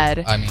bad.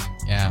 So, I mean,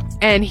 yeah.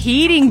 And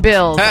heating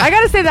bills. I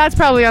gotta say that's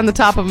probably on the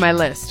top of my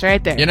list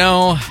right there.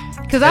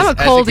 Because I'm a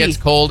coldie. As it gets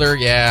colder,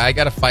 yeah, I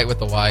got to fight with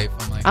the wife.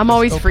 I'm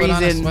always freezing.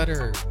 Put on a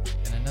sweater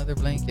and another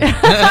blanket.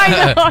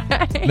 I know,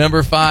 right?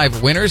 Number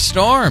 5, winter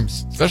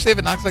storms, especially if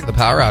it knocks like the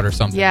power out or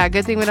something. Yeah,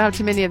 good thing we don't have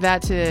too many of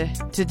that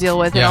to deal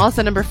with. Yeah. And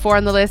also number 4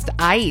 on the list,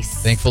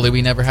 ice. Thankfully,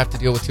 we never have to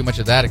deal with too much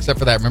of that, except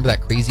for that. Remember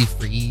that crazy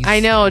freeze? I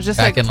know, just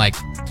back in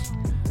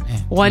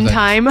one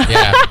time.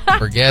 Yeah,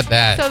 forget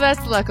that. So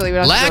that's luckily we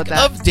don't have to deal with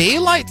that. Lack of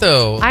daylight,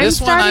 though. I'm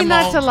starting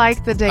not to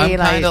like the daylight.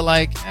 I'm kind of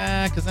like,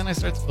 because then I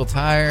start to feel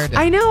tired.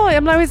 I know.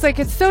 I'm always like,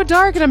 it's so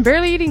dark and I'm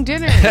barely eating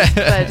dinner.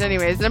 But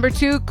anyways, number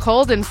 2,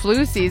 cold and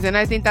flu season.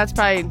 I think that's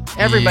probably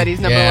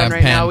everybody's number 1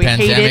 right now. We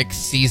hate it. Pandemic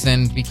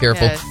season. Be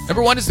careful. Yes.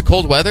 Number 1 is the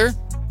cold weather.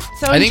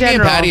 So I think me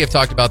and Patty have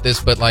talked about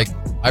this, but I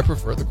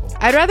prefer the cold.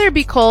 I'd rather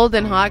be cold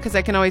than hot because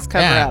I can always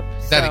cover up.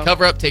 Exactly.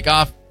 Cover up, take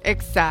off.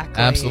 Exactly.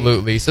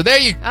 Absolutely. So there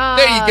you go.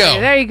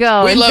 There you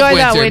go. We Enjoy love winter.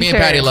 that winter. Me and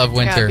Patty love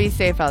winter. Yeah, be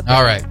safe out there.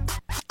 All right.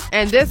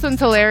 And this one's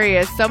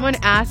hilarious. Someone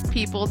asked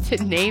people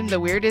to name the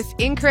weirdest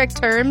incorrect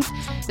terms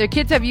their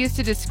kids have used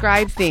to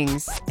describe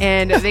things.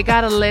 And they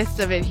got a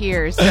list of it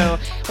here. So we're going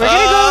to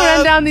go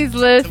run down these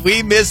lists.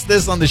 We missed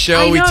this on the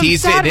show. We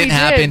teased it. It didn't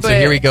happen. So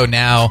here we go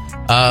now.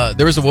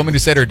 There was a woman who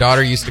said her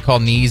daughter used to call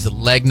knees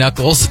leg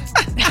knuckles.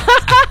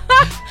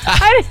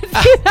 I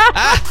didn't see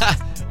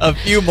that. A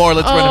few more.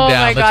 Let's run them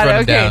down. My God. Let's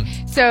run them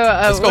down. So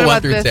let's go what 1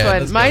 about through this 10. one?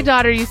 Let's My go.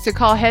 daughter used to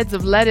call heads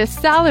of lettuce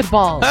salad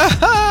balls.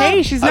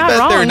 Hey, she's not I bet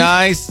wrong. They're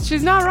nice.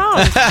 She's not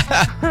wrong.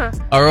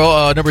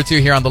 Our number 2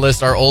 here on the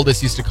list, our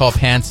oldest used to call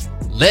pants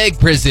leg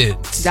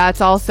prisons.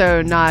 That's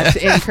also not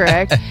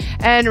incorrect.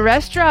 And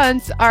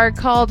restaurants are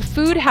called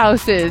food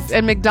houses,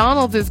 and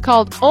McDonald's is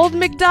called Old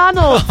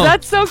McDonald's.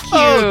 That's so cute.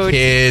 Oh,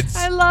 kids.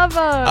 I love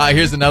them.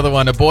 Here's another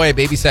one. A boy at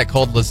babysat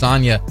called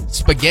lasagna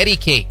spaghetti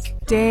cake.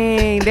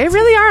 Dang, they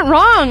really aren't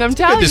wrong. I'm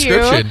telling Good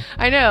description. you.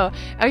 I know.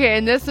 Okay,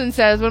 and this one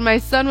says, when my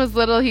son was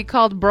little, he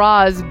called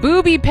bras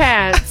booby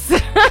pants.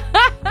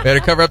 Better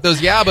cover up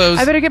those yabos.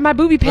 I better get my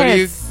booby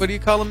pants. What do you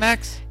call them,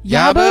 Max?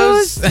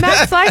 Yabos?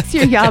 Max likes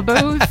your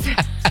yabos.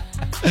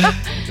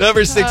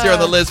 Number 6 here on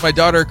the list. My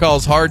daughter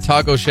calls hard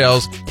taco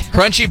shells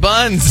crunchy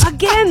buns.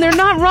 Again, they're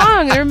not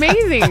wrong. They're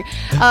amazing.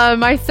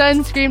 My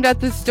son screamed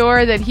at the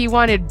store that he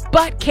wanted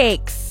butt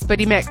cakes, but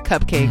he meant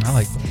cupcakes. I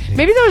like butt cakes.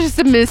 Maybe that was just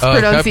a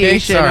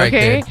mispronunciation. All right,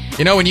 okay.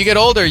 Kid. When you get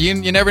older,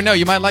 you never know.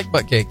 You might like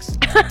butt cakes.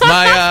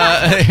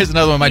 Here's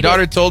another one. My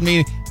daughter told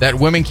me that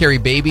women carry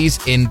babies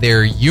in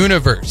their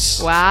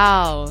universe.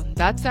 Wow,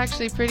 that's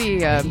actually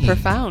pretty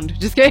profound.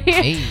 Just kidding.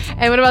 Hey.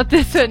 And what about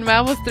this one? My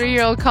almost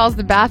 3-year-old calls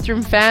the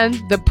bathroom fan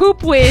the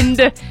poop wind.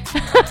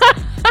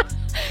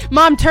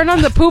 Mom, turn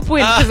on the poop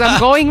wind because I'm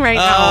going right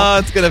now. Oh,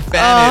 it's going to fan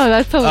it. Oh,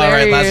 that's hilarious. All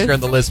right, last year on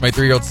the list, my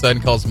 3-year-old son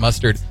calls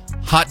mustard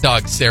hot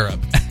dog syrup.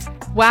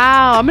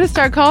 Wow, I'm going to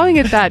start calling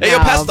it that hey, now.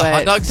 Yo, pass the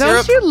hot dog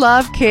syrup. Don't you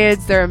love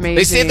kids? They're amazing.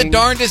 They say the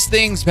darndest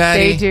things,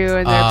 Patty. They do,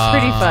 and they're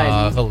pretty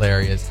fun.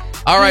 Hilarious.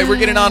 All right, we're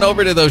getting on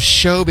over to those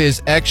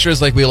showbiz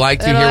extras like we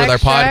like to here with our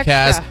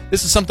podcast. Extra.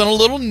 This is something a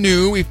little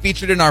new we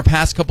featured in our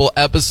past couple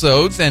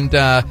episodes, and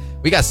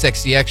we got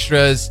sexy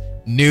extras,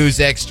 news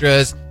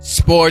extras,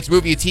 sports,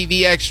 movie,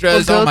 TV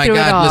extras. We'll oh my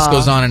God, list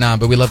goes on and on,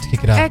 but we love to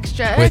kick it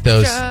off with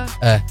those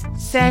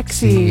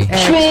sexy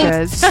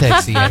extras.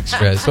 Sexy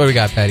extras. What do we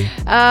got, Patty?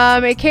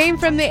 It came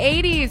from the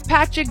 80s.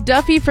 Patrick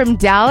Duffy from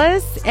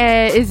Dallas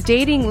is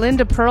dating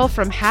Linda Pearl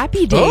from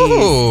Happy Days.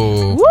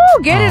 Oh.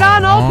 Woo, get it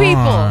on, old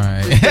people.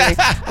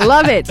 Right.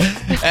 Love it.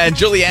 And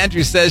Julie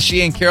Andrews says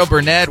she and Carol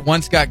Burnett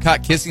once got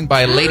caught kissing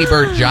by Lady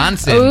Bird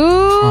Johnson.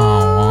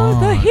 Ooh,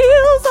 the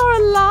heels are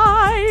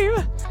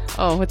alive.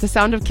 Oh, with the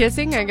sound of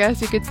kissing, I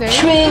guess you could say.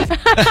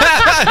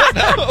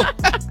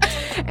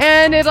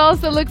 And it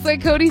also looks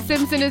like Cody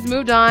Simpson has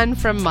moved on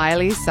from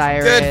Miley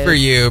Cyrus. Good for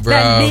you,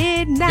 bro.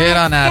 Get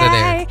on out of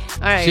there.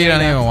 All right, she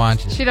don't even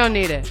want you. She don't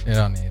need it. You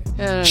don't need it.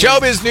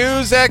 Showbiz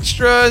news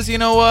extras. You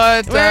know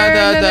what?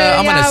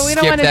 I'm gonna skip we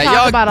don't want to that.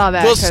 talk about all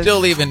that. We'll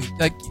still even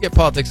you get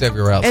politics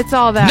everywhere else. It's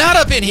all that. Not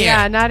up in here.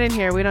 Yeah, not in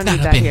here. We don't need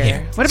Not that up in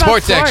here. What about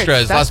sports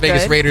extras? That's Las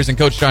Vegas good. Raiders and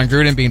Coach John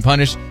Gruden being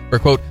punished for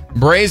quote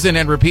brazen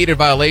and repeated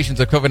violations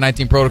of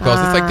COVID-19 protocols.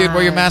 It's like, dude,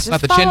 wear your mask,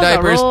 not the chin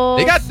diapers.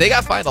 They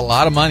got fined a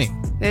lot of money.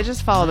 They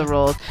just follow the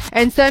rules.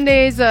 And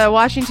Sunday's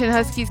Washington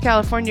Huskies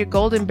California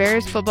Golden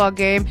Bears football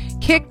game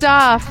kicked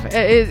off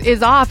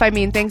is off. I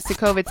mean, thanks to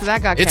COVID, so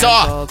that got canceled. It's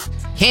off.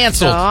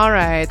 Canceled. So, all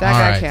right,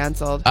 that got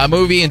canceled.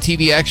 Movie and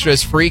TV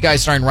extras. Free Guy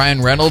starring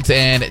Ryan Reynolds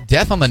and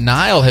Death on the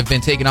Nile have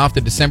been taken off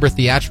the December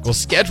theatrical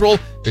schedule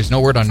There's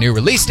no word on new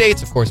release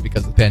dates, of course,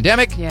 because of the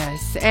pandemic.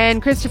 Yes,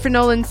 and Christopher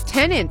Nolan's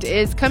Tenet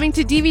is coming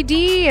to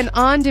DVD and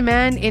on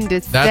demand in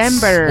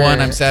December. That's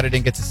one I'm sad I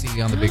didn't get to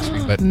see on the big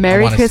screen, but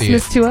Merry I want to see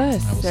Christmas it. to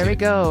us. There we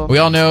go. We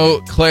all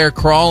know Claire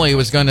Crawley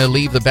was going to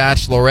leave The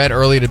Bachelorette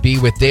early to be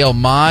with Dale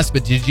Moss,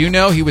 but did you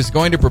know he was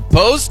going to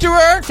propose to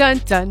her? Dun,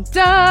 dun,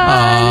 dun.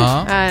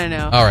 I don't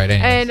know. All right,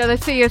 anyways. And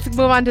let's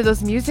move on to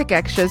those music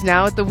extras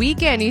now. At the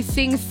weekend, he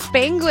sings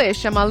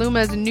Spanglish on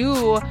Maluma's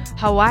new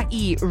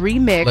Hawaii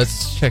remix.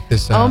 Let's check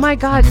this out. Oh my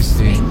God, Let me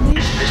see.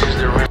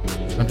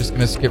 Spanglish? I'm just going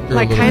to skip through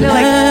Like a little kind bit.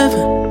 of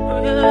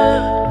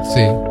like. Let's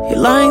see. You're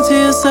lying to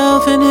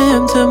yourself and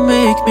him to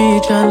make me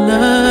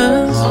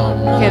jealous.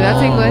 Okay,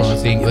 that's English.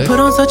 That's English. Put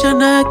on such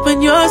an act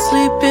when you're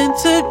sleeping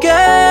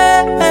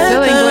together.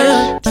 Still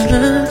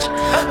English.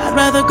 I'd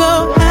rather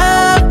go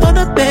half on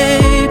a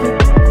baby,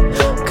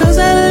 'cause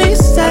at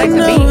least I like the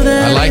know beat.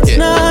 that I like it's it.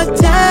 not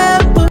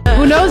taboo.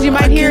 Who knows? You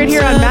might hear it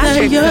here on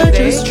Magic You're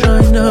someday. just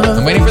trying to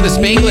I'm waiting for the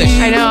Spanglish.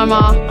 I know, I'm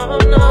all.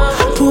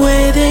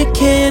 Puede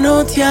que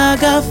no te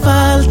haga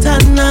falta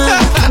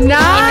nada.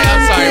 Nice.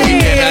 I'm sorry, we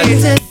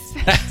can't.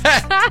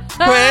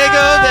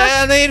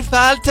 Fuego de mi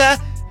falta.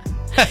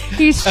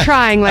 He's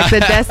trying like the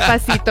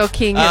Despacito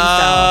king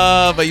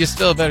himself. But you're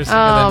still better singer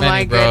Oh, than my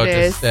many, bro.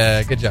 goodness.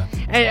 Just, good job.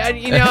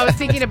 And I was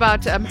thinking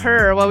about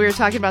her while we were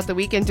talking about the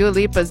weekend. Dua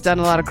Lipa's done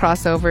a lot of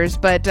crossovers,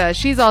 but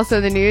she's also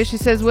in the news. She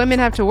says women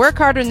have to work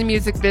harder in the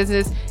music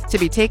business to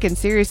be taken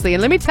seriously.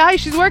 And let me tell you,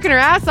 she's working her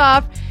ass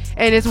off,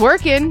 and it's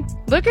working.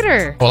 Look at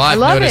her. Well, I I've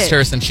love noticed it.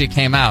 her since she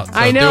came out. So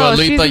I know, Dua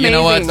she's Lipa, you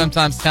know what? amazing.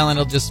 Sometimes talent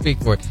will just speak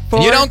for it. For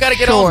You don't got to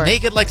get all sure.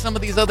 naked like some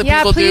of these other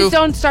Yeah, people please do.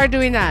 don't start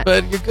doing that.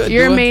 But you're good.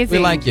 You're Dua. amazing.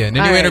 We like you. In a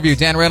All new right. interview,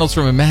 Dan Reynolds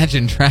from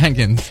Imagine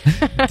Dragons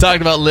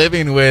talked about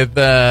living with,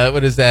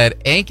 what is that?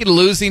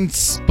 Ankylosing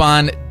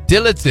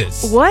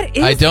spondylitis. What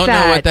is I don't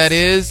that? know what that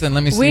is, and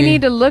let me see. We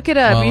need to look it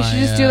up. Well, You should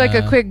just do like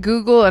a quick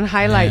Google and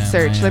highlight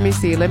search. Let me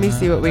see. Let me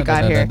see what we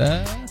got here.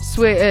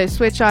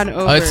 Switch on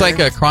over. Oh, it's like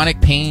a chronic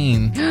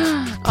pain.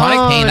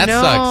 Chronic pain, that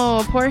no,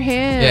 sucks. Poor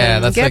him. Yeah,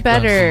 that's Get like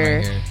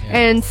better. something right here. Yeah.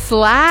 And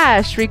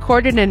Slash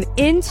recorded an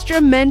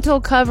instrumental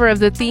cover of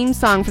the theme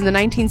song from the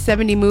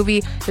 1970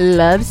 movie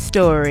Love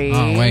Story.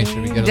 Oh, wait,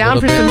 should we get a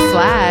Down for little some bit?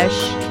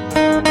 Slash.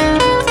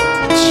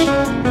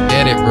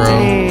 Get it, bro.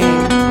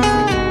 Dang.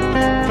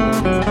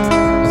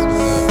 That's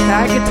what's up.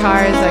 That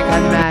guitar is like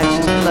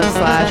unmatched. Love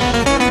Slash.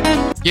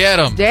 Get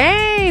him.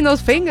 Dang, those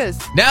fingers.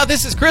 Now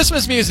this is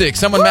Christmas music.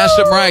 Someone mashed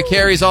up Mariah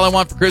Carey's All I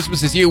Want for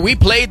Christmas Is You. We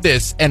played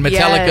this, and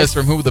Metallica's Yes.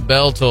 from Who the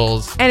Bell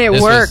Tolls. And it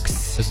This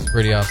works. This is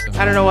pretty awesome.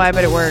 I don't know why,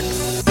 but it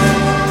works.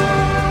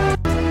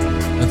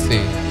 Let's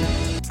see.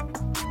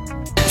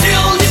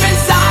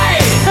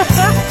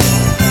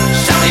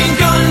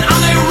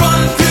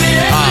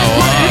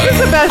 This is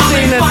the best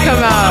thing that's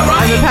come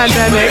out in the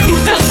pandemic.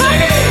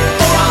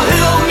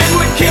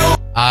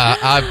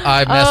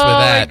 I mess Oh with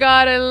my that.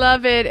 God, I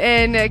love it.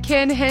 And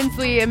Ken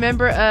Hensley, a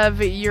member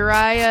of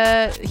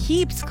Uriah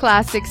Heep's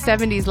classic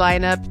 70s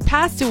lineup,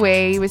 passed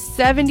away. He was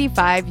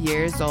 75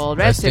 years old.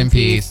 Rest in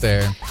peace.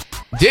 there.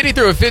 Diddy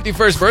threw a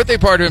 51st birthday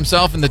party to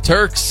himself in the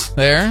Turks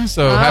there,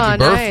 so happy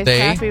birthday.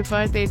 Nice. Happy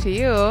birthday to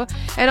you.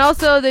 And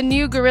also, the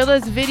new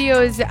Gorillaz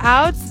video is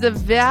out, The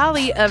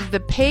Valley of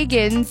the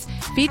Pagans,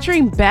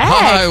 featuring Beck.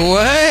 Hi,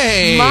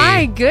 way.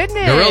 My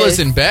goodness. Gorillas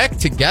and Beck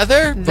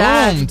together?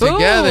 That- boom,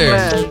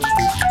 together.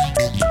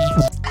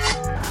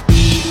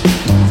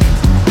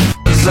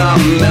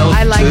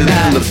 I like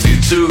that.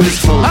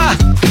 It's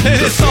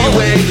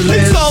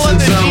all on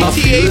the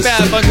GTA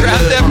map on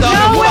Grand Theft Auto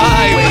No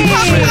way!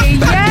 5.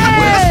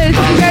 Yes! You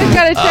guys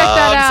gotta check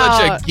that out.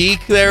 I'm such a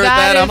geek there with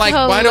That that. I'm is like,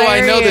 why do I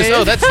know this? hilarious.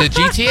 Oh, that's the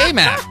GTA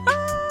map.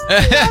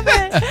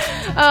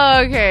 Oh,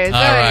 okay. So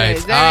All right.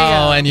 anyways, there we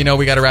go. And you know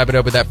we got to wrap it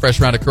up with that fresh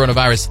round of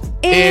coronavirus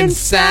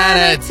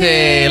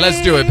insanity.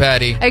 Let's do it,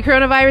 Patty. A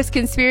coronavirus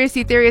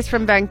conspiracy theorist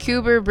from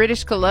Vancouver,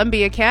 British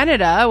Columbia,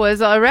 Canada,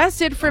 was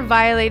arrested for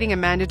violating a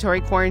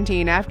mandatory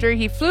quarantine after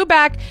he flew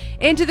back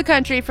into the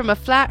country from a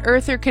flat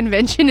earther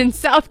convention in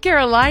South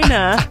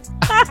Carolina.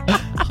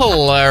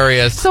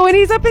 Hilarious. So when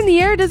he's up in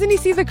the air, doesn't he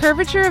see the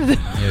curvature of the,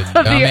 You of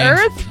the dummy.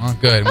 earth? Oh,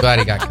 good. I'm glad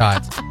he got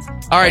caught.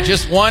 All right,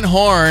 just one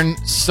horn,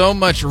 so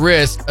much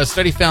risk. A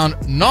study found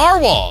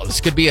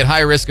narwhals could be at high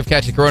risk of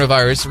catching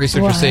coronavirus.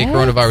 Researchers say What?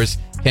 coronavirus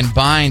can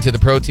bind to the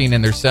protein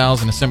in their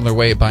cells in a similar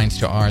way it binds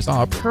to ours.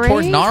 Oh, poor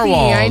Crazy,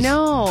 narwhals. I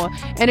know.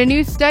 And a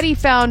new study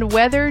found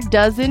weather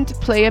doesn't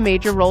play a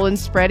major role in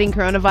spreading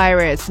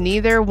coronavirus.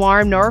 Neither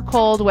warm nor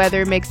cold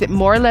weather makes it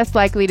more or less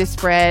likely to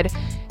spread.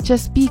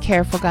 Just be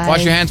careful, guys.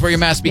 Wash your hands, wear your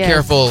mask, be Yes.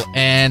 careful,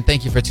 and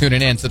thank you for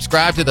tuning in.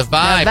 Subscribe to The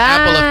Vibe, The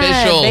Apple Vibe,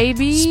 Official,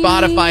 baby.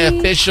 Spotify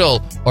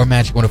Official, or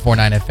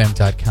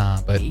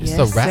Magic1049fm.com. But it's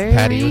a rap,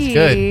 Patty. It was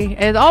good.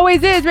 It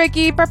always is,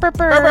 Ricky. Burr, burr,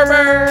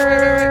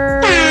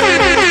 burr.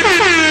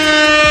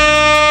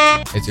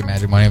 It's your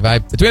Magic Morning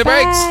Vibe. Between the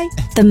breaks. Bye.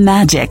 The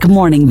Magic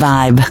Morning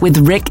Vibe with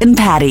Rick and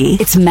Patty.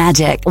 It's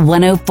Magic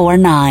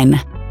 1049.